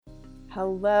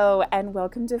Hello, and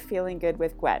welcome to Feeling Good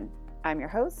with Gwen. I'm your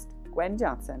host, Gwen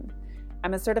Johnson.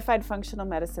 I'm a certified functional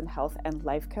medicine health and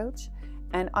life coach,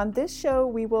 and on this show,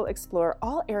 we will explore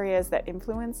all areas that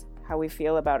influence how we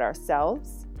feel about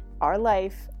ourselves, our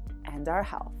life, and our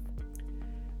health.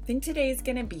 I think today is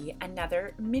going to be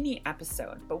another mini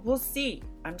episode, but we'll see.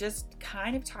 I'm just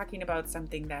kind of talking about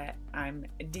something that I'm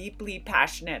deeply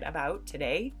passionate about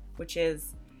today, which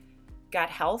is gut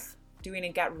health, doing a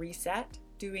gut reset,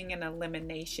 doing an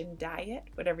elimination diet,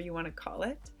 whatever you want to call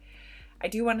it. I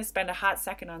do want to spend a hot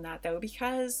second on that though,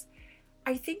 because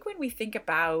I think when we think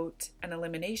about an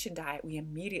elimination diet, we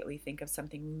immediately think of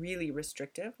something really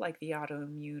restrictive like the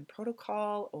autoimmune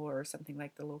protocol or something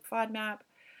like the low FODMAP,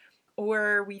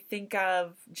 or we think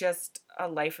of just a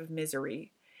life of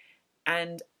misery.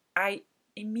 And I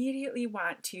immediately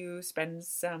want to spend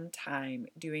some time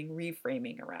doing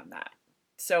reframing around that.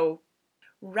 So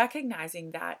recognizing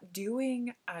that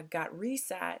doing a gut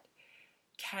reset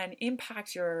can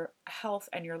impact your health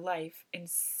and your life in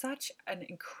such an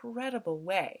incredible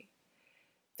way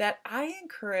that I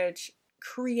encourage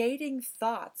creating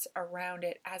thoughts around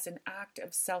it as an act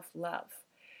of self-love,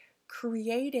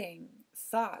 creating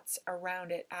thoughts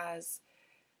around it as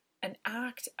an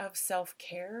act of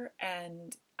self-care,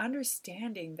 and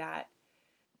understanding that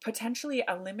potentially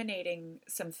eliminating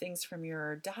some things from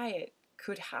your diet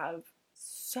could have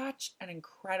such an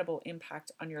incredible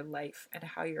impact on your life and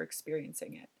how you're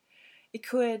experiencing it. It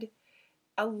could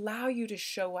allow you to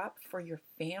show up for your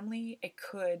family. It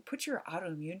could put your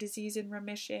autoimmune disease in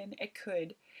remission.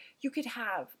 You could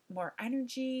have more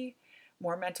energy,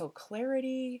 more mental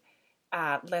clarity,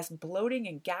 less bloating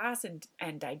and gas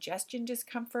and digestion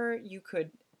discomfort. You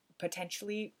could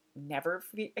potentially never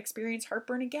experience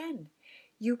heartburn again.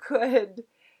 You could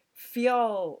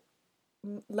feel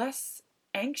less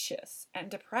anxious and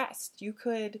depressed. You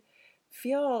could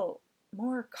feel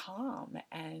more calm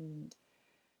and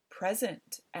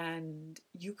present, and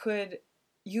you could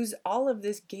use all of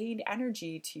this gained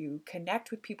energy to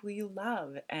connect with people you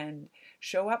love and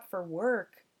show up for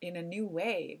work in a new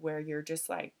way where you're just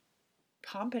like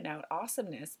pumping out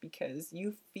awesomeness because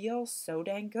you feel so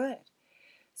dang good.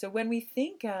 So when we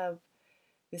think of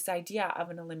this idea of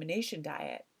an elimination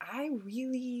diet, I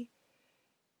really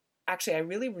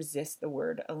resist the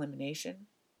word elimination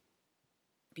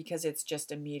because it's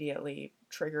just immediately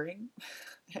triggering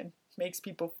and makes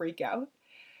people freak out.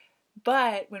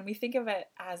 But when we think of it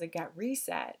as a gut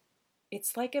reset,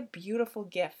 it's like a beautiful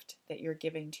gift that you're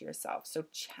giving to yourself. So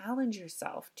challenge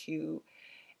yourself to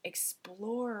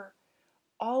explore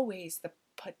always the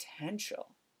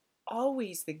potential,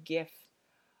 always the gift,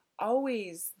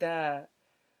 always the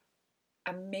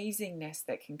amazingness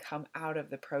that can come out of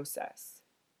the process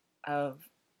of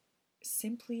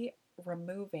simply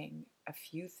removing a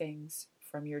few things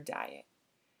from your diet.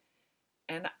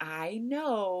 And I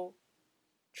know,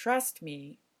 trust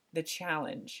me, the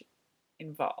challenge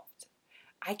involved.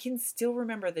 I can still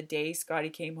remember the day Scotty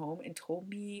came home and told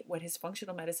me what his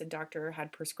functional medicine doctor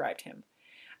had prescribed him.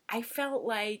 I felt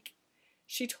like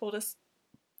she told us,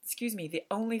 the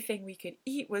only thing we could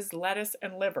eat was lettuce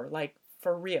and liver. Like,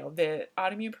 for real, the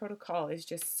autoimmune protocol is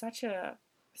just such a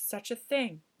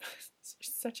thing,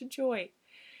 such a joy.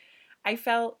 I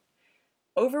felt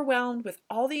overwhelmed with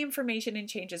all the information and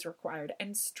changes required,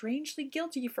 and strangely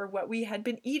guilty for what we had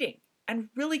been eating, and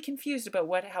really confused about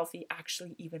what healthy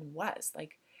actually even was.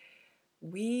 Like,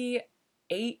 we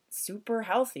ate super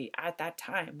healthy at that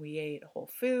time. We ate whole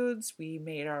foods. We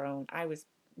made our own.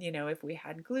 If we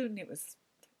had gluten, it was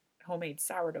homemade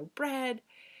sourdough bread.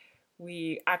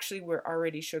 We actually were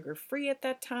already sugar-free at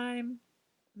that time.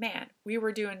 Man, we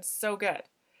were doing so good.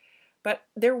 But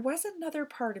there was another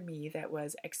part of me that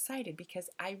was excited because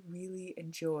I really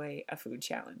enjoy a food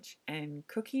challenge, and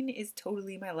cooking is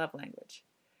totally my love language.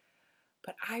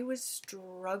 But I was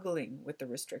struggling with the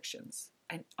restrictions,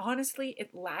 and honestly,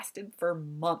 it lasted for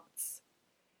months.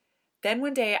 Then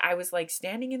one day I was like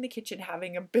standing in the kitchen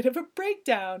having a bit of a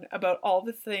breakdown about all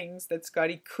the things that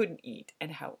Scotty couldn't eat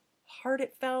and how hard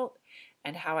it felt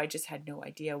and how I just had no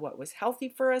idea what was healthy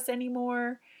for us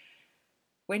anymore,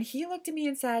 when he looked at me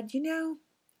and said,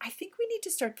 I think we need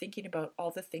to start thinking about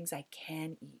all the things I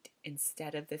can eat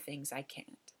instead of the things I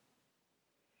can't.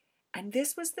 And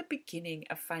this was the beginning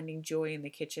of finding joy in the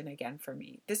kitchen again for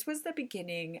me. This was the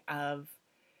beginning of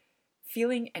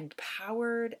feeling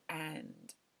empowered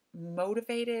and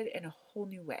motivated in a whole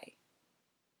new way.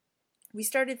 We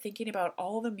started thinking about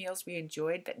all the meals we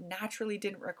enjoyed that naturally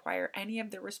didn't require any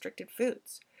of the restricted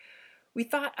foods. We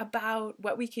thought about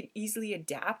what we could easily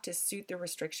adapt to suit the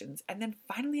restrictions. And then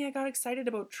finally, I got excited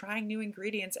about trying new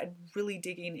ingredients and really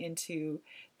digging into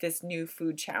this new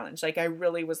food challenge. Like, I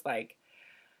really was like,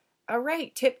 all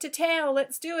right, tip to tail,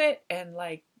 let's do it. And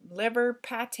like liver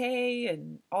pate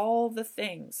and all the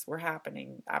things were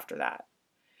happening after that.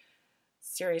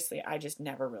 Seriously, I just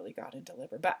never really got into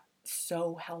liver, but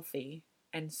so healthy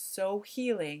and so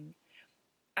healing.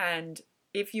 And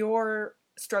if you're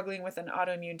struggling with an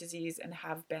autoimmune disease and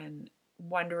have been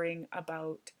wondering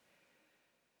about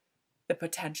the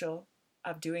potential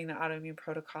of doing the autoimmune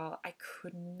protocol, I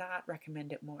could not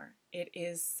recommend it more. It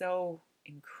is so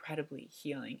incredibly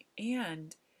healing.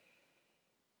 And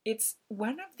it's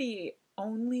one of the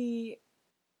only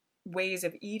ways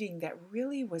of eating that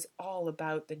really was all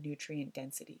about the nutrient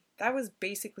density. That was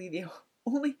basically the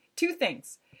only two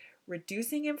things: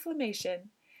 reducing inflammation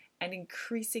and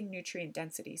increasing nutrient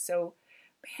density. So,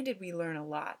 man, did we learn a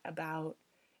lot about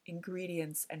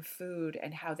ingredients and food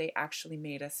and how they actually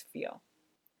made us feel.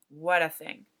 What a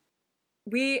thing.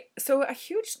 So a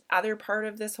huge other part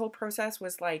of this whole process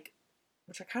was like,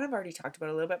 which I kind of already talked about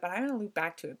a little bit, but I'm going to loop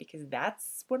back to it because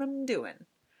that's what I'm doing.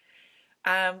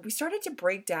 We started to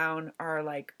break down our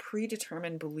like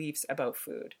predetermined beliefs about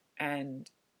food and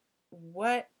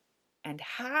what and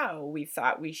how we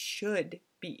thought we should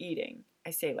be eating.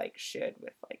 I say like should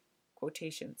with like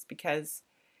quotations because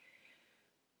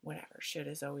whatever, should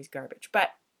is always garbage.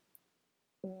 But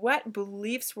what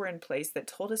beliefs were in place that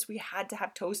told us we had to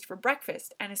have toast for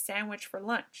breakfast and a sandwich for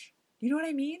lunch? You know what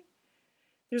I mean?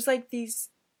 There's like these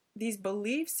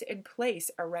beliefs in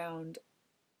place around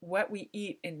what we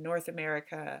eat in North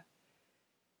America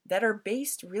that are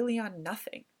based really on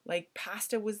nothing. Like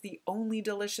pasta was the only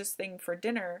delicious thing for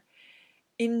dinner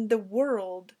in the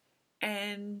world,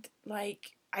 and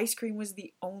like ice cream was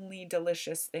the only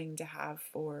delicious thing to have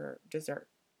for dessert.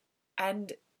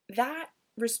 And that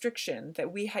restriction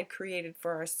that we had created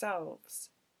for ourselves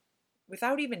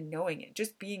without even knowing it,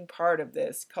 just being part of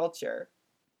this culture,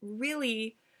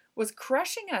 really was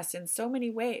crushing us in so many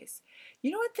ways.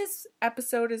 You know what this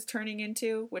episode is turning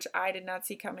into, which I did not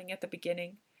see coming at the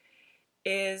beginning,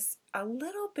 is a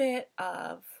little bit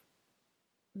of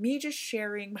me just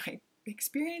sharing my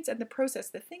experience and the process,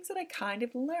 the things that I kind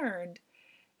of learned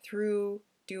through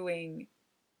doing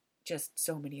just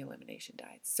so many elimination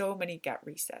diets, so many gut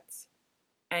resets.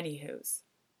 Anywho's,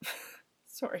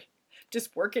 sorry,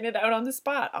 just working it out on the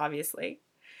spot, obviously.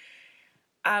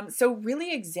 So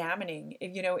really examining,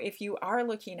 if you are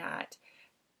looking at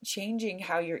changing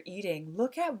how you're eating,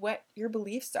 look at what your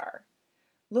beliefs are.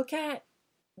 Look at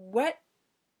what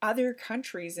other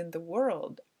countries in the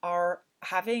world are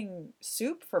having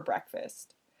soup for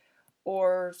breakfast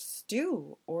or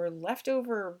stew or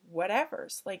leftover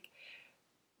whatevers. Like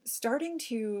starting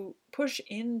to push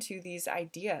into these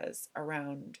ideas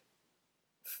around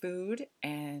food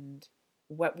and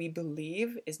what we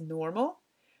believe is normal.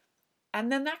 And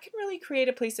then that can really create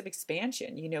a place of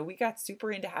expansion. We got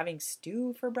super into having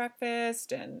stew for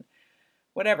breakfast and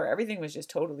whatever. Everything was just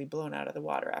totally blown out of the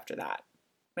water after that.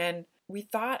 And we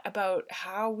thought about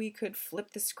how we could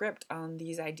flip the script on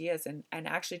these ideas and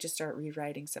actually just start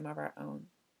rewriting some of our own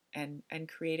and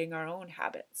creating our own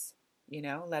habits,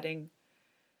 letting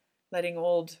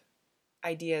old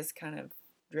ideas kind of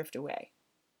drift away.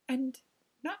 And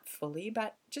not fully,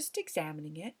 but just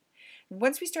examining it. And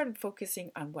once we started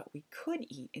focusing on what we could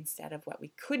eat instead of what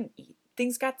we couldn't eat,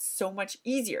 things got so much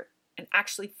easier and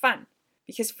actually fun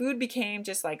because food became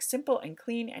just like simple and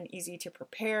clean and easy to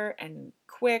prepare and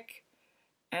quick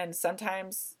and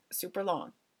sometimes super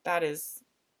long. That is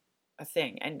a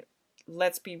thing. And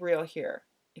let's be real here.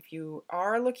 If you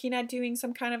are looking at doing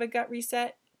some kind of a gut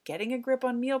reset, getting a grip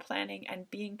on meal planning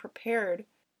and being prepared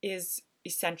is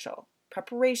essential.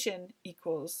 Preparation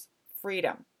equals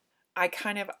freedom. I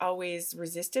kind of always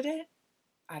resisted it.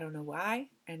 I don't know why,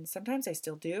 and sometimes I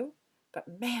still do.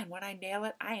 But man, when I nail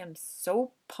it, I am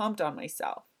so pumped on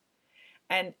myself.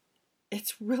 And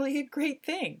it's really a great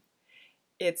thing.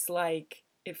 It's like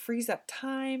it frees up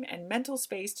time and mental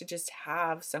space to just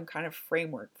have some kind of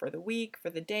framework for the week, for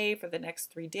the day, for the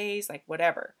next 3 days, like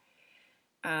whatever.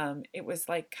 It was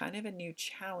like kind of a new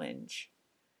challenge.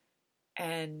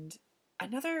 And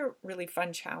another really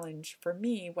fun challenge for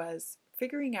me was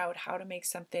figuring out how to make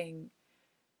something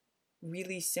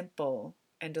really simple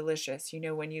and delicious.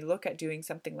 When you look at doing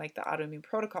something like the autoimmune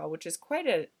protocol, which is quite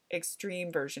an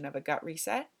extreme version of a gut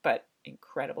reset, but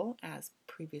incredible, as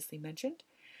previously mentioned,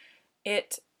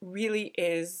 it really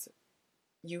is,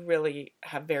 you really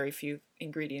have very few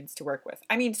ingredients to work with.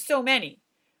 I mean, so many,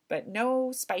 but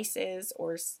no spices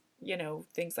or,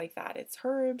 things like that. It's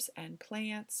herbs and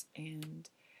plants and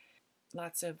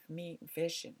lots of meat and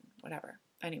fish and whatever.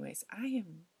 Anyways, I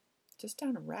am just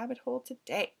down a rabbit hole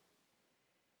today.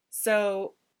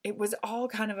 So it was all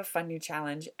kind of a fun new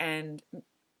challenge, and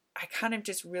I kind of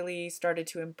just really started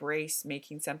to embrace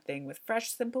making something with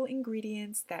fresh, simple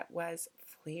ingredients that was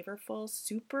flavorful,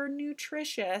 super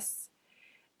nutritious,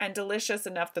 and delicious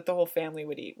enough that the whole family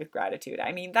would eat with gratitude.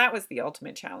 I mean, that was the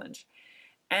ultimate challenge.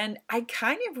 And I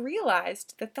kind of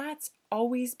realized that that's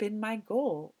always been my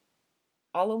goal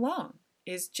all along,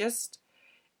 is just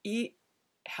eat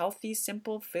healthy,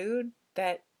 simple food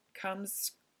that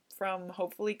comes from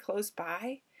hopefully close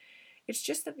by. It's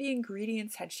just that the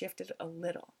ingredients had shifted a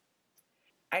little.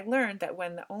 I learned that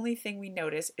when the only thing we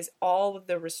notice is all of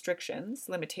the restrictions,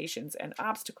 limitations, and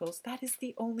obstacles, that is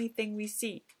the only thing we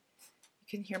see. You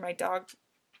can hear my dog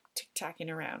tick-tacking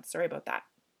around. Sorry about that.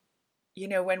 You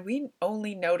know, when we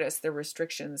only notice the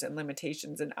restrictions and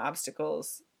limitations and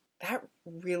obstacles, that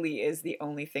really is the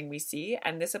only thing we see.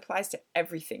 And this applies to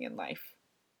everything in life.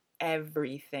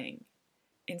 Everything.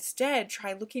 Instead,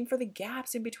 try looking for the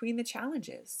gaps in between the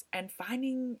challenges and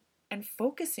finding and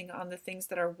focusing on the things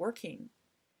that are working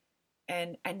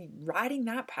and riding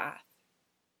that path.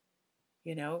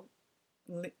 You know,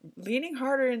 leaning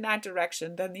harder in that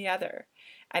direction than the other.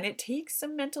 And it takes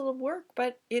some mental work,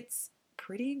 but it's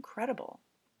pretty incredible.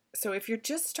 So if you're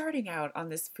just starting out on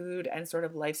this food and sort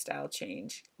of lifestyle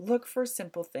change, look for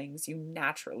simple things you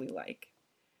naturally like.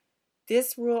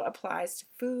 This rule applies to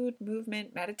food,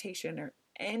 movement, meditation, or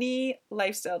any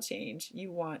lifestyle change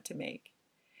you want to make.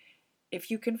 If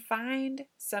you can find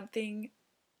something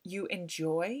you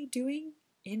enjoy doing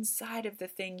inside of the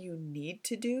thing you need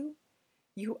to do,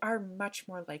 you are much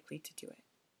more likely to do it.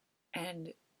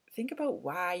 And think about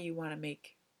why you want to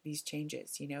make these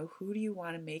changes. You know, who do you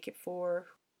want to make it for?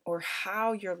 Or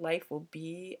how your life will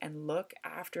be and look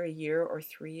after a year or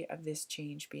 3 of this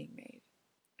change being made.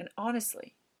 And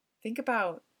honestly, think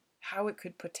about how it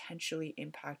could potentially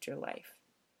impact your life.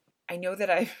 I know that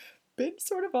I've been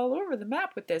sort of all over the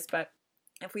map with this, but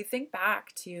if we think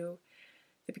back to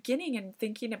the beginning and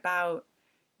thinking about,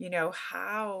 you know,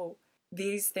 how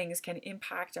these things can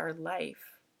impact our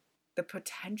life, the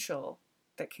potential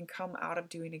that can come out of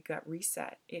doing a gut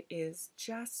reset, it is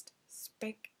just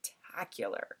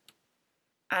spectacular.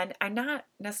 And I'm not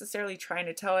necessarily trying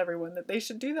to tell everyone that they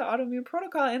should do the autoimmune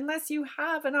protocol unless you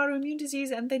have an autoimmune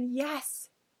disease, and then yes,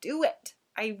 do it.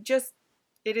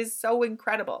 It is so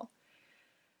incredible.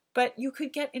 But you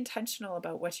could get intentional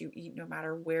about what you eat no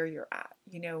matter where you're at.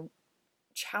 You know,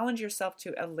 challenge yourself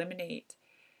to eliminate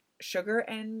sugar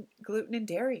and gluten and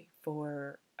dairy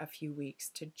for a few weeks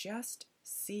to just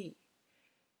see.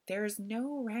 There's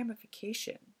no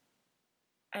ramification.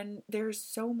 And there's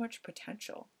so much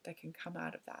potential that can come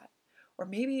out of that. Or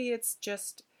maybe it's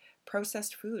just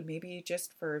processed food. Maybe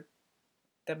just for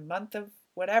the month of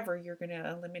whatever, you're going to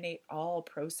eliminate all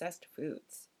processed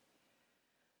foods.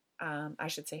 I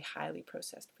should say highly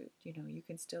processed food. You know, you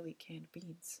can still eat canned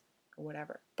beans or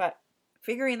whatever. But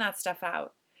figuring that stuff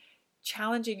out,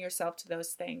 challenging yourself to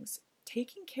those things,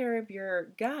 taking care of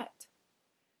your gut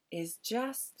is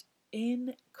just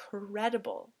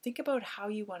incredible. Think about how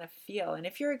you want to feel. And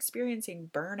if you're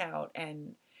experiencing burnout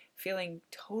and feeling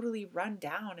totally run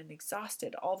down and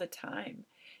exhausted all the time,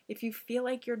 if you feel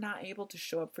like you're not able to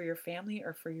show up for your family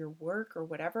or for your work or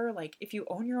whatever, like if you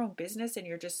own your own business and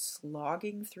you're just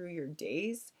slogging through your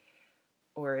days,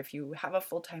 or if you have a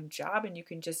full-time job and you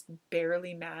can just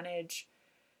barely manage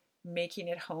making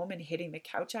it home and hitting the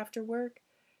couch after work,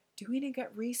 doing a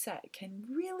gut reset can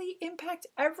really impact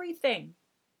everything.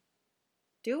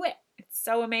 Do it. It's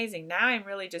so amazing. Now I'm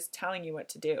really just telling you what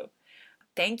to do.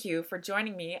 Thank you for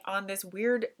joining me on this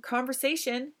weird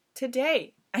conversation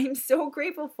today. I'm so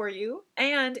grateful for you.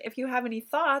 And if you have any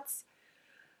thoughts,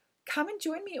 come and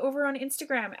join me over on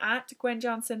Instagram at Gwen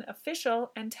Johnson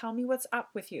Official and tell me what's up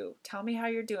with you. Tell me how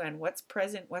you're doing, what's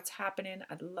present, what's happening.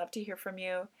 I'd love to hear from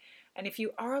you. And if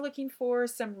you are looking for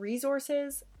some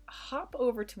resources, hop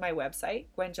over to my website,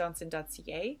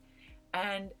 gwenjohnson.ca,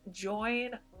 and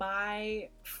join my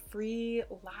free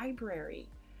library.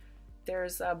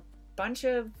 There's a bunch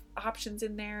of options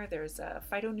in there. There's a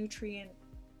phytonutrient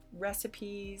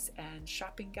recipes and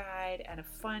shopping guide and a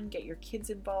fun get your kids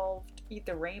involved, eat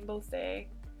the rainbow thing.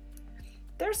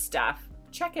 There's stuff.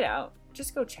 Check it out.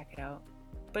 Just go check it out.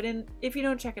 But if you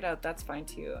don't check it out, that's fine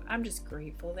too. I'm just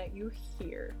grateful that you're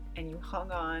here and you hung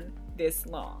on this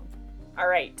long. All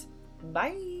right.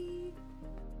 Bye.